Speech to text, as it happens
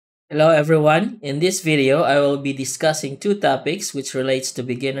Hello everyone. In this video, I will be discussing two topics which relates to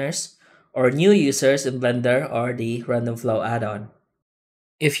beginners or new users in Blender or the Random Flow add-on.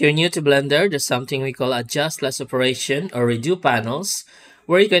 If you're new to Blender, there's something we call adjust last operation or redo panels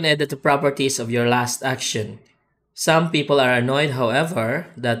where you can edit the properties of your last action. Some people are annoyed, however,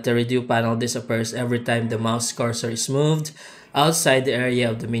 that the redo panel disappears every time the mouse cursor is moved outside the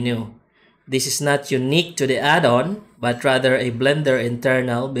area of the menu. This is not unique to the add-on, but rather a Blender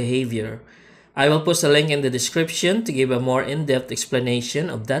internal behavior. I will post a link in the description to give a more in-depth explanation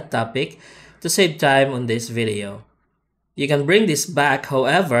of that topic to save time on this video. You can bring this back,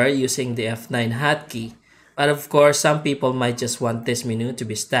 however, using the F9 hotkey. But of course, some people might just want this menu to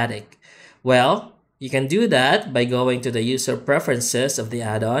be static. Well, you can do that by going to the user preferences of the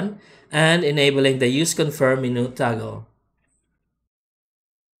add-on and enabling the Use Confirm menu toggle.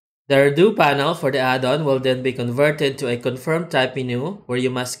 The Redo panel for the add-on will then be converted to a Confirm type menu where you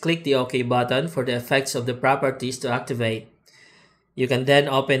must click the OK button for the effects of the properties to activate. You can then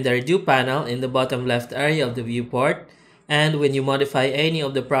open the Redo panel in the bottom left area of the viewport, and when you modify any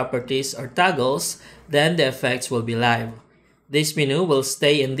of the properties or toggles, then the effects will be live. This menu will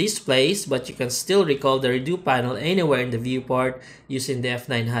stay in this place, but you can still recall the Redo panel anywhere in the viewport using the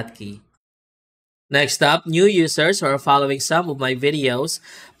F9 hotkey. Next up, new users who are following some of my videos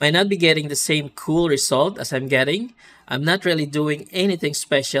might not be getting the same cool result as I'm getting. I'm not really doing anything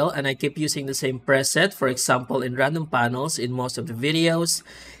special and I keep using the same preset, for example in random panels in most of the videos.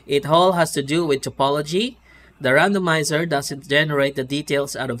 It all has to do with topology. The randomizer doesn't generate the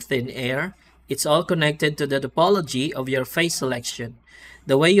details out of thin air. It's all connected to the topology of your face selection.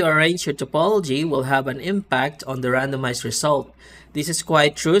 The way you arrange your topology will have an impact on the randomized result. This is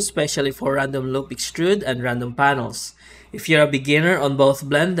quite true, especially for random loop extrude and random panels. If you're a beginner on both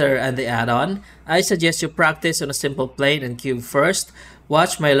Blender and the add-on, I suggest you practice on a simple plane and cube first.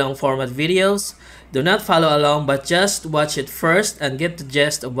 Watch my long format videos. Do not follow along, but just watch it first and get the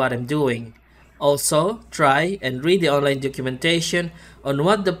gist of what I'm doing. Also, try and read the online documentation on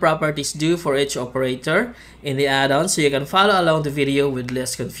what the properties do for each operator in the add-on so you can follow along the video with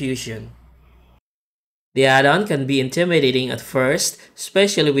less confusion. The add-on can be intimidating at first,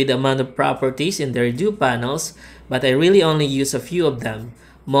 especially with the amount of properties in the redo panels, but I really only use a few of them.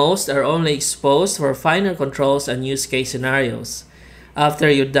 Most are only exposed for finer controls and use case scenarios.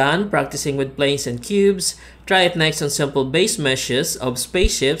 After you're done practicing with planes and cubes, try it next on simple base meshes of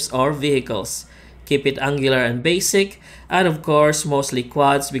spaceships or vehicles. Keep it angular and basic, and of course mostly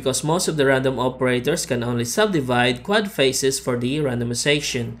quads because most of the random operators can only subdivide quad faces for the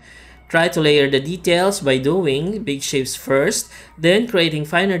randomization. Try to layer the details by doing big shapes first, then creating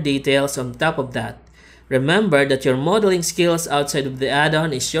finer details on top of that. Remember that your modeling skills outside of the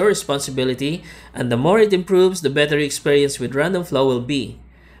add-on is your responsibility, and the more it improves, the better your experience with Random Flow will be.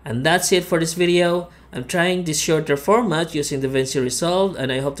 And that's it for this video. I'm trying this shorter format using DaVinci Resolve,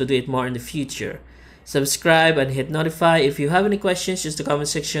 and I hope to do it more in the future. Subscribe and hit notify. If you have any questions, use the comment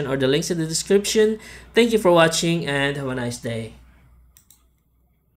section or the links in the description. Thank you for watching and have a nice day.